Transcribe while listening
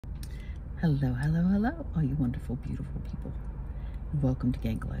Hello, hello, hello, all you wonderful, beautiful people. Welcome to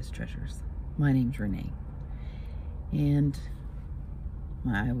Gangalized Treasures. My name's Renee. And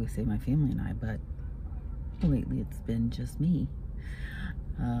I always say my family and I, but lately it's been just me.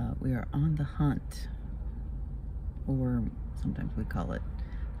 We are on the hunt, or sometimes we call it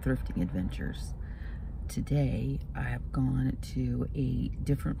thrifting adventures. Today, I have gone to a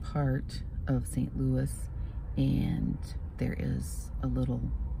different part of St. Louis, and there is a little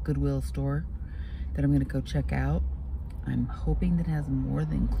Goodwill store that I'm going to go check out. I'm hoping that it has more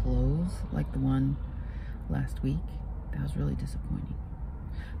than clothes like the one last week. That was really disappointing.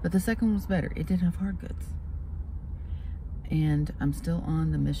 But the second one was better. It did have hard goods. And I'm still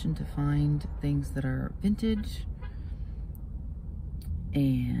on the mission to find things that are vintage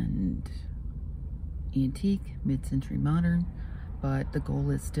and antique, mid-century modern, but the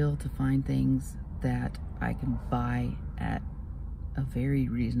goal is still to find things that I can buy at a very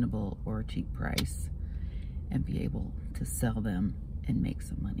reasonable or cheap price and be able to sell them and make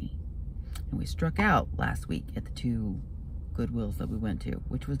some money. And we struck out last week at the two Goodwills that we went to,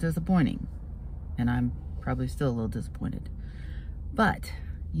 which was disappointing. And I'm probably still a little disappointed. But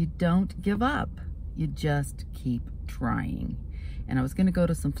you don't give up. You just keep trying. And I was going to go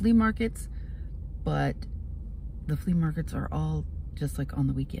to some flea markets, but the flea markets are all just like on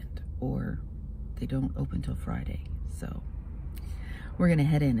the weekend, or they don't open till Friday. So we're gonna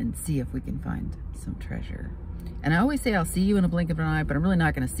head in and see if we can find some treasure. And I always say I'll see you in a blink of an eye, but I'm really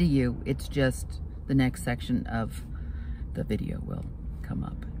not gonna see you. It's just the next section of the video will come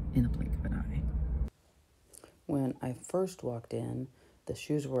up in a blink of an eye. When I first walked in, the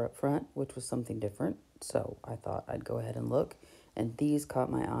shoes were up front, which was something different. So I thought I'd go ahead and look. And these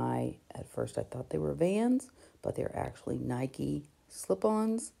caught my eye. At first I thought they were Vans, but they're actually Nike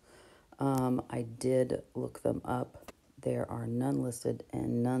slip-ons. I did look them up. There are none listed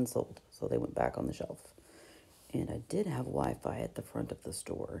and none sold, so they went back on the shelf. And I did have Wi-Fi at the front of the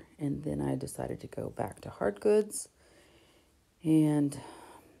store. And then I decided to go back to hard goods. And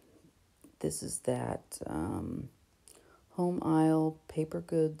this is that home aisle, paper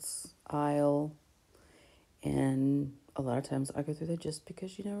goods aisle. And a lot of times I go through there just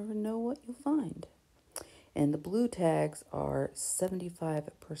because you never know what you'll find. And the blue tags are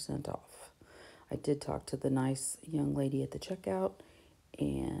 75% off. I did talk to the nice young lady at the checkout,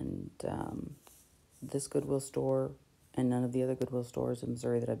 and this Goodwill store and none of the other Goodwill stores in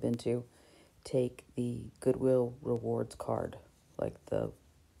Missouri that I've been to take the Goodwill rewards card like the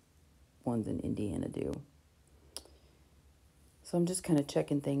ones in Indiana do. So I'm just kind of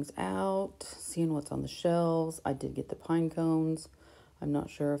checking things out, seeing what's on the shelves. I did get the pine cones. I'm not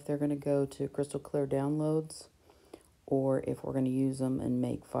sure if they're going to go to crystal clear downloads or if we're going to use them and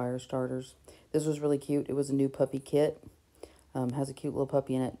make fire starters. This was really cute. It was a new puppy kit. Has a cute little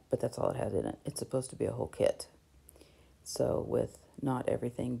puppy in it, but that's all it has in it. It's supposed to be a whole kit. So with not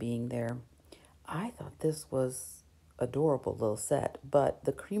everything being there, I thought this was adorable little set, but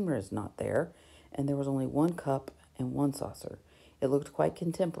the creamer is not there, and there was only one cup and one saucer. It looked quite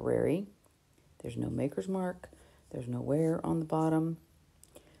contemporary. There's no maker's mark. There's no wear on the bottom.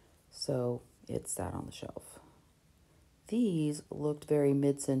 So it sat on the shelf. These looked very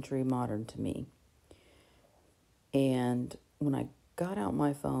mid-century modern to me. And when I got out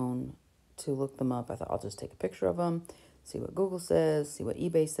my phone to look them up, I thought I'll just take a picture of them, see what Google says, see what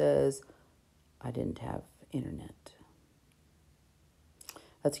eBay says. I didn't have internet.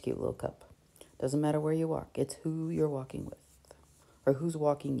 That's a cute little cup. Doesn't matter where you walk. It's who you're walking with. Or who's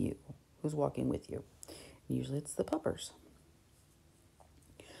walking you. Who's walking with you. And usually it's the puppers.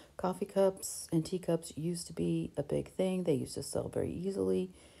 Coffee cups and teacups used to be a big thing. They used to sell very easily.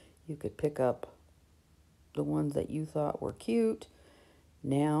 You could pick up the ones that you thought were cute.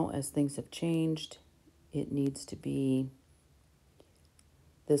 Now, as things have changed, it needs to be...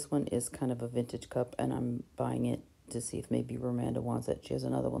 This one is kind of a vintage cup, and I'm buying it to see if maybe Ramanda wants it. She has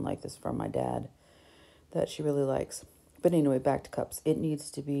another one like this from my dad that she really likes. But anyway, back to cups. It needs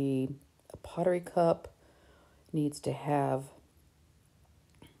to be a pottery cup. It needs to have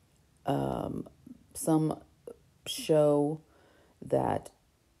some show that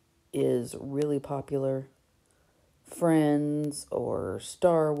is really popular. Friends or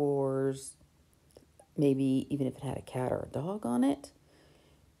Star Wars. Maybe even if it had a cat or a dog on it.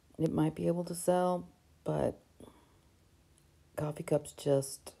 It might be able to sell, but coffee cups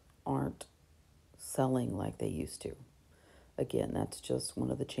just aren't selling like they used to. Again, that's just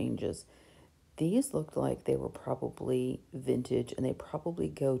one of the changes. These looked like they were probably vintage, and they probably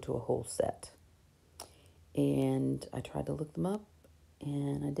go to a whole set. And I tried to look them up,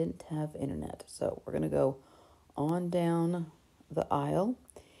 and I didn't have internet. So we're going to go on down the aisle,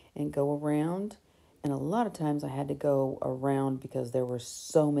 and go around. And a lot of times I had to go around because there were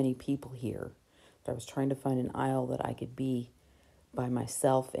so many people here that I was trying to find an aisle that I could be by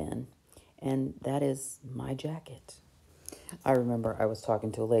myself in. And that is my jacket. I remember I was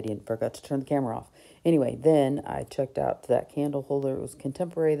talking to a lady and forgot to turn the camera off. Anyway, then I checked out that candle holder. It was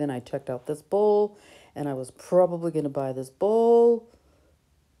contemporary. Then I checked out this bowl, and I was probably going to buy this bowl.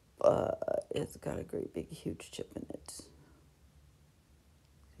 It's got a great big huge chip in it.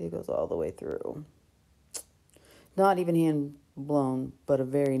 It goes all the way through. Not even hand blown, but a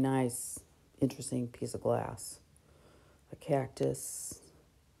very nice, interesting piece of glass. A cactus.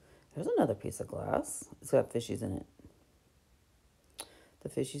 There's another piece of glass. It's got fishies in it. The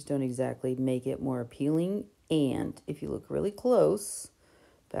fishies don't exactly make it more appealing. And if you look really close,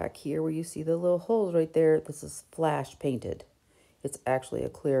 back here where you see the little holes right there, this is flash painted. It's actually a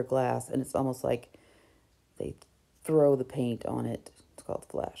clear glass, and it's almost like they throw the paint on it. It's called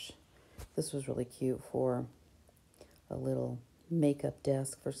flash. This was really cute for a little makeup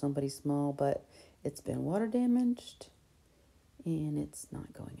desk for somebody small, but it's been water damaged, and it's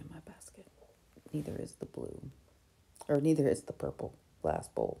not going in my basket. Neither is the blue, or neither is the purple glass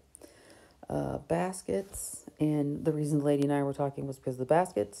bowl. Baskets, and the reason the lady and I were talking was because of the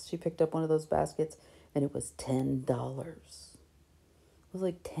baskets. She picked up one of those baskets, and it was $10. It was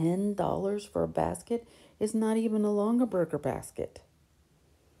like $10 for a basket. It's not even a Longaberger basket.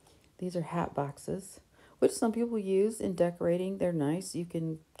 These are hat boxes, which some people use in decorating. They're nice. You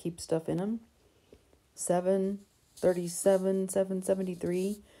can keep stuff in them.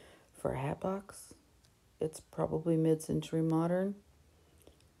 $7.73 for a hat box. It's probably mid-century modern.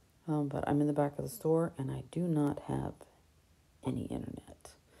 But I'm in the back of the store, and I do not have any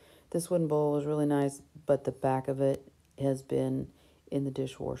internet. This wooden bowl was really nice, but the back of it has been in the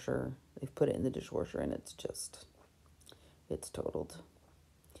dishwasher. They've put it in the dishwasher, and it's totaled.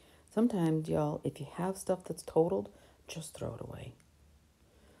 Sometimes, y'all, if you have stuff that's totaled, just throw it away.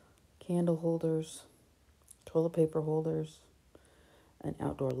 Candle holders, toilet paper holders, an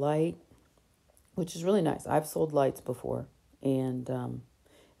outdoor light, which is really nice. I've sold lights before, and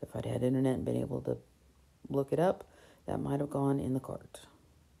if I'd had internet and been able to look it up, that might have gone in the cart.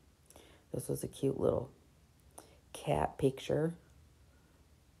 This was a cute little cat picture.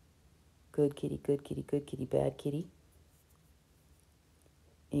 Good kitty, good kitty, good kitty, bad kitty.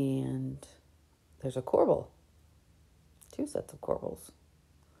 And there's a corbel. 2 sets of corbels.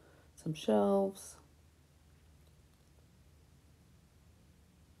 Some shelves.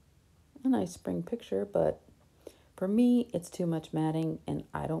 A nice spring picture, but for me, it's too much matting, and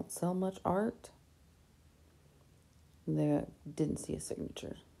I don't sell much art. They didn't see a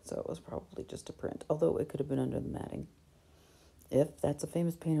signature, so it was probably just a print, although it could have been under the matting. If that's a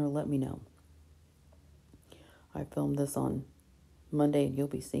famous painter, let me know. I filmed this on Monday, and you'll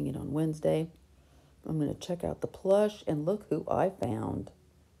be seeing it on Wednesday. I'm going to check out the plush, and look who I found.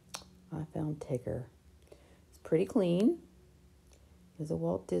 I found Tigger. It's pretty clean. He's a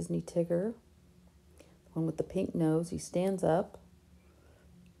Walt Disney Tigger. One with the pink nose. He stands up.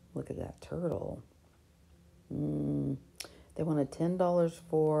 Look at that turtle. They wanted $10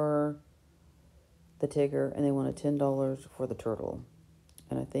 for the Tigger, and they wanted $10 for the turtle.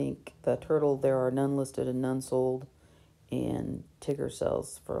 And I think the turtle, there are none listed and none sold. And Tigger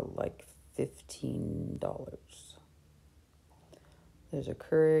sells for like $15. There's a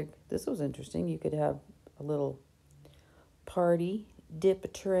Keurig. This was interesting. You could have a little party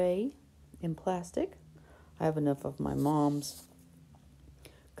dip tray in plastic. I have enough of my mom's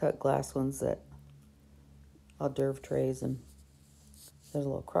cut glass ones that hors d'oeuvre trays, and there's a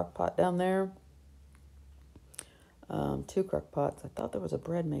little crock pot down there. 2 crock pots. I thought there was a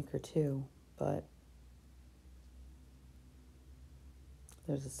bread maker too, but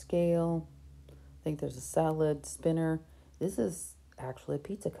there's a scale. I think there's a salad spinner. This is actually a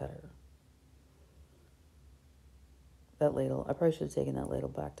pizza cutter. That ladle, I probably should have taken that ladle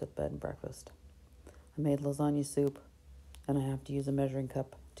back to the bed and breakfast. I made lasagna soup, and I have to use a measuring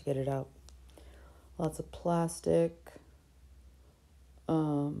cup to get it out. Lots of plastic.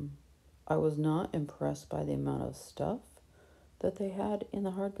 I was not impressed by the amount of stuff that they had in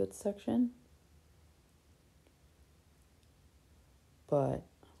the hard goods section. But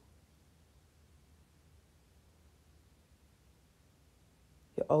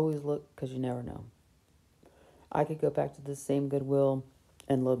you always look, because you never know. I could go back to the same Goodwill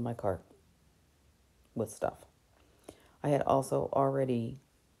and load my cart with stuff. I had also already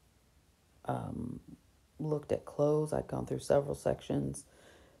looked at clothes. I'd gone through several sections.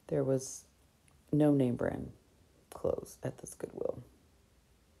 There was no name brand clothes at this Goodwill.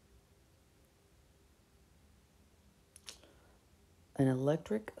 an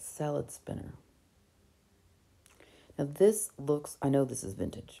electric salad spinner. Now this looks, I know this is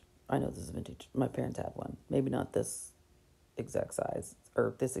vintage. My parents had one. Maybe not this exact size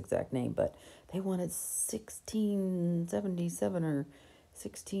or this exact name, but they wanted $16.77 or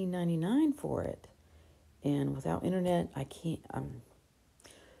 $16.99 for it. And without internet, I can't.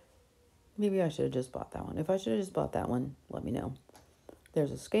 Maybe I should have just bought that one. If I should have just bought that one, let me know.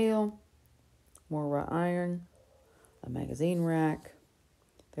 There's a scale, more wrought iron, a magazine rack.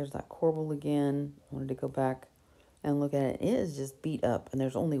 There's that corbel again. I wanted to go back and look at it. It is just beat up, and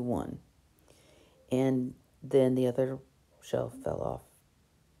there's only one. And then the other shelf fell off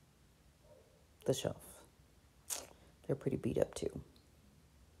the shelf. They're pretty beat up too.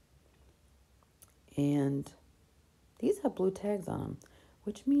 And these have blue tags on them,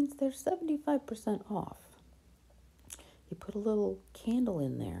 which means they're 75% off. You put a little candle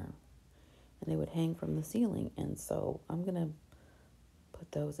in there, and they would hang from the ceiling. And so I'm going to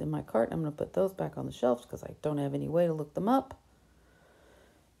put those in my cart. I'm going to put those back on the shelves because I don't have any way to look them up.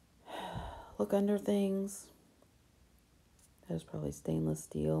 Look under things. There's probably stainless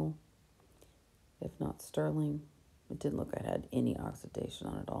steel, if not sterling. It didn't look like it had any oxidation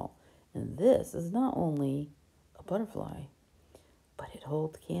on it all. And this is not only a butterfly, but it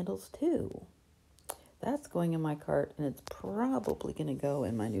holds candles too. That's going in my cart, and it's probably going to go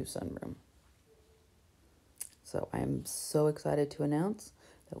in my new sunroom. So I am so excited to announce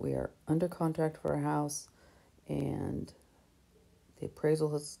that we are under contract for a house, and the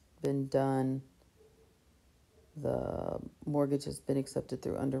appraisal has been done. The mortgage has been accepted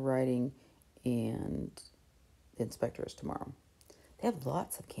through underwriting, and the inspector is tomorrow. They have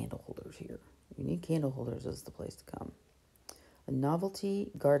lots of candle holders here. You need candle holders, is the place to come. A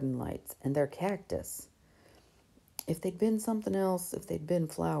novelty garden lights, and they're cactus. If they'd been something else, if they'd been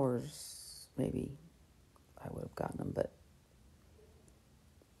flowers, maybe I would have gotten them. But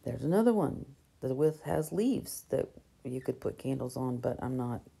there's another one that has leaves that you could put candles on, but I'm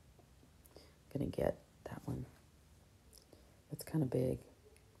not going to get that one. It's kind of big.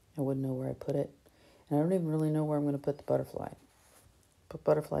 I wouldn't know where I put it. And I don't even really know where I'm going to put the butterfly. But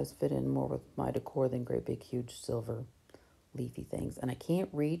butterflies fit in more with my decor than great big huge silver leafy things. And I can't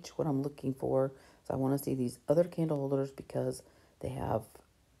reach what I'm looking for. So I want to see these other candle holders because they have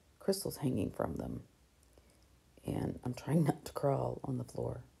crystals hanging from them. And I'm trying not to crawl on the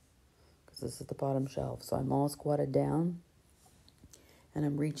floor because this is the bottom shelf. So I'm all squatted down and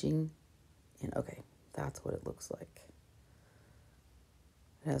I'm reaching. And okay, that's what it looks like.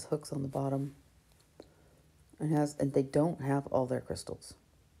 It has hooks on the bottom. And they don't have all their crystals.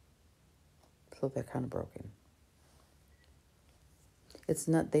 So they're kind of broken.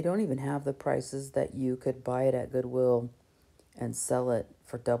 They don't even have the prices that you could buy it at Goodwill and sell it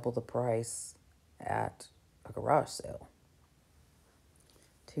for double the price at a garage sale.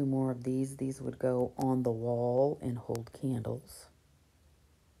 2 more of these. These would go on the wall and hold candles.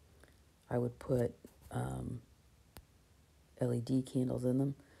 I would put LED candles in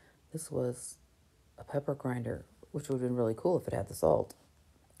them. This was a pepper grinder, which would have been really cool if it had the salt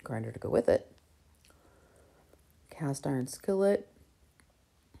grinder to go with it. Cast iron skillet.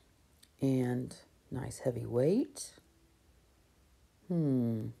 And nice heavy weight.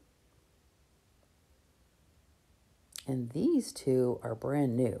 And these 2 are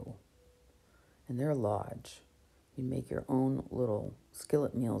brand new. And they're large. You make your own little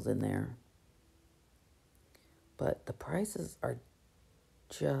skillet meals in there. But the prices are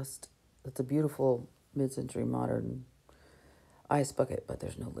just, it's a beautiful mid-century modern ice bucket, but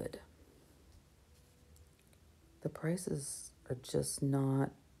there's no lid. The prices are just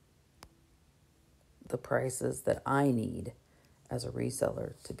not the prices that I need as a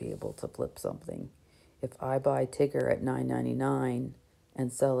reseller to be able to flip something. If I buy Tigger at $9.99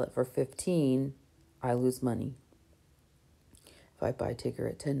 and sell it for $15, I lose money. If I buy Tigger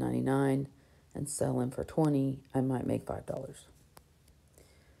at $10.99 and sell him for $20, I might make $5.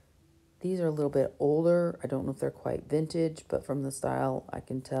 These are a little bit older. I don't know if they're quite vintage, but from the style, I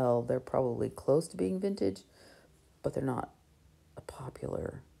can tell they're probably close to being vintage, but they're not a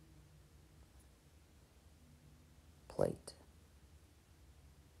popular plate.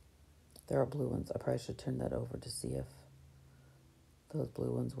 There are blue ones. I probably should turn that over to see if those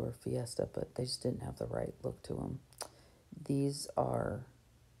blue ones were Fiesta, but they just didn't have the right look to them. These are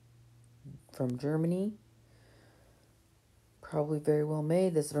from Germany. Probably very well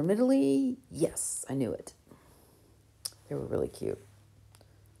made. This is from Italy. Yes, I knew it. They were really cute.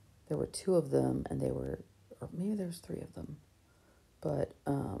 There were 2 of them, and they were, or maybe there's 3 of them. But,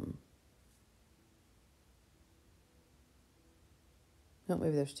 no,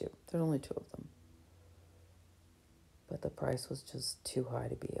 maybe there's 2. There's only 2 of them. but the price was just too high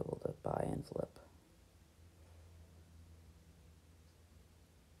to be able to buy and flip.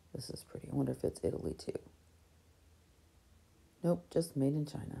 This is pretty. I wonder if it's Italy too. Nope, just made in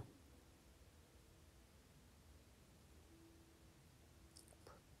China.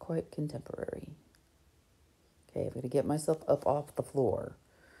 Quite contemporary. Okay, I've got to get myself up off the floor.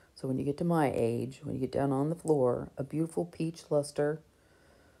 So when you get to my age, when you get down on the floor, a beautiful peach luster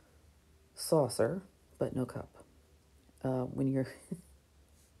saucer, but no cup. When you're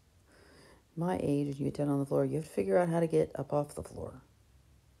my age and you get down on the floor, you have to figure out how to get up off the floor.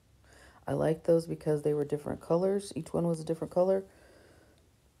 I like those because they were different colors. Each one was a different color.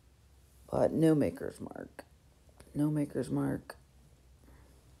 But no maker's mark. No maker's mark.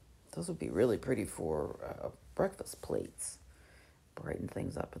 Those would be really pretty for breakfast plates. Brighten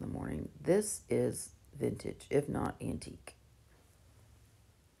things up in the morning. This is vintage, if not antique.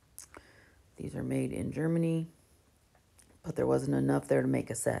 These are made in Germany, but there wasn't enough there to make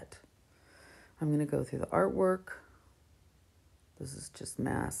a set. I'm going to go through the artwork. This is just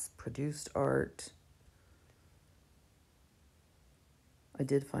mass-produced art. I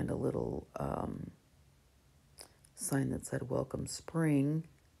did find a little sign that said Welcome Spring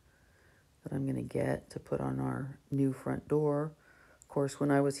that I'm going to get to put on our new front door. Of course, when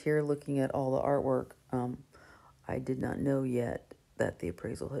I was here looking at all the artwork, I did not know yet that the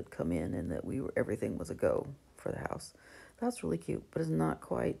appraisal had come in and that everything was a go for the house. That's really cute, but it's not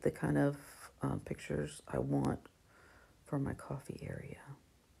quite the kind of pictures I want for my coffee area.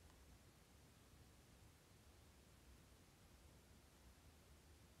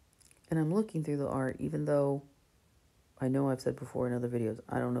 And I'm looking through the art, even though I know I've said before in other videos,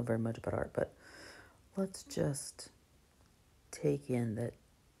 I don't know very much about art, but let's just take in that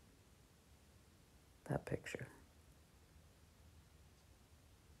picture.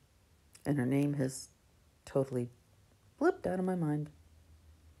 And her name has totally blipped out of my mind.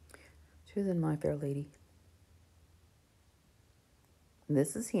 She was in My Fair Lady. And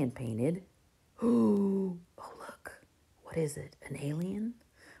this is hand painted. Oh, look. What is it? An alien?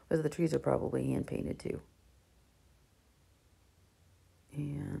 Well, the trees are probably hand painted too.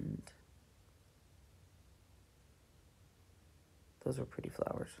 And those are pretty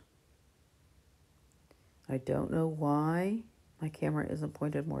flowers. I don't know why my camera isn't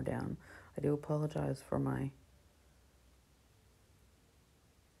pointed more down. I do apologize for my...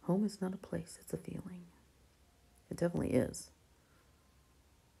 Home is not a place, it's a feeling. It definitely is.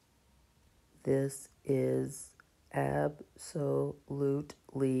 This is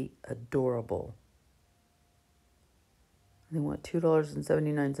absolutely adorable. They want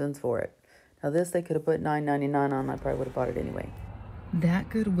 $2.79 for it. Now this they could have put $9.99 on. I probably would have bought it anyway. That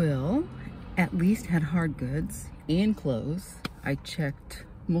Goodwill at least had hard goods and clothes. I checked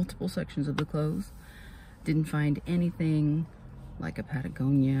multiple sections of the clothes. Didn't find anything like a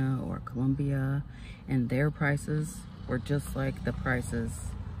Patagonia or Columbia, and their prices were just like the prices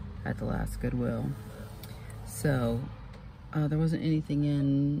at the last Goodwill. So there wasn't anything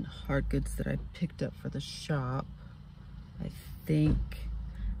in hard goods that I picked up for the shop. I think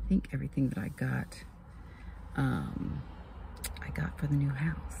everything that I got for the new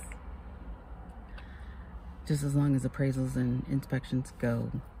house. Just as long as appraisals and inspections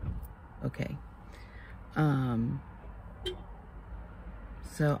go okay.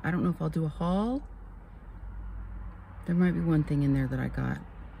 So I don't know if I'll do a haul. There might be one thing in there that I got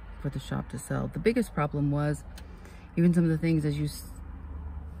for the shop to sell. The biggest problem was even some of the things,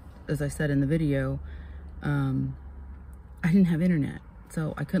 as I said in the video, I didn't have internet,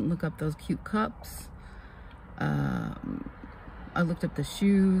 so I couldn't look up those cute cups. I looked up the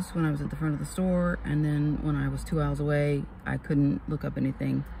shoes when I was at the front of the store, and then when I was 2 hours away, I couldn't look up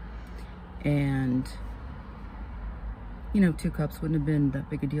anything. And you know, 2 cups wouldn't have been that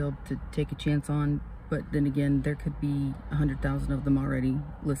big a deal to take a chance on, but then again, there could be 100,000 of them already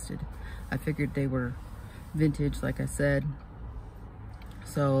listed. I figured they were vintage, like I said.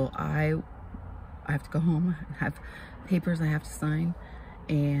 So I have to go home. I have papers I have to sign,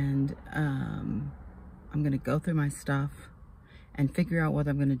 and I'm gonna go through my stuff and figure out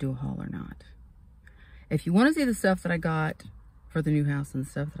whether I'm gonna do a haul or not. If you want to see the stuff that I got for the new house and the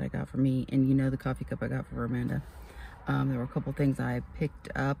stuff that I got for me, and you know the coffee cup I got for Ramanda, there were a couple things I picked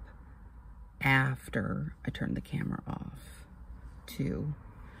up after I turned the camera off too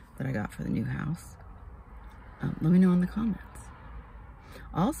that I got for the new house. Let me know in the comments.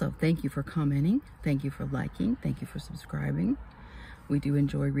 Also, thank you for commenting. Thank you for liking. Thank you for subscribing. We do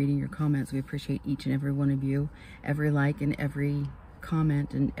enjoy reading your comments. We appreciate each and every one of you. Every like and every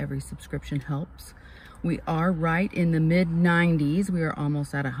comment and every subscription helps. We are right in the mid-90s. We are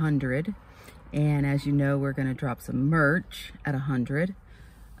almost at 100. And as you know, we're gonna drop some merch at 100,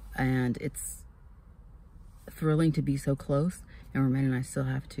 and it's thrilling to be so close. And Ramanda and I still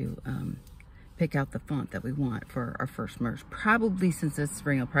have to pick out the font that we want for our first merch. Probably, since this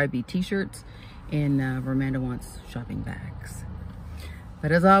spring, it'll probably be t-shirts, and Ramanda wants shopping bags.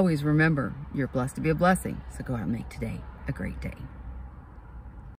 But as always, remember, you're blessed to be a blessing, so go out and make today a great day.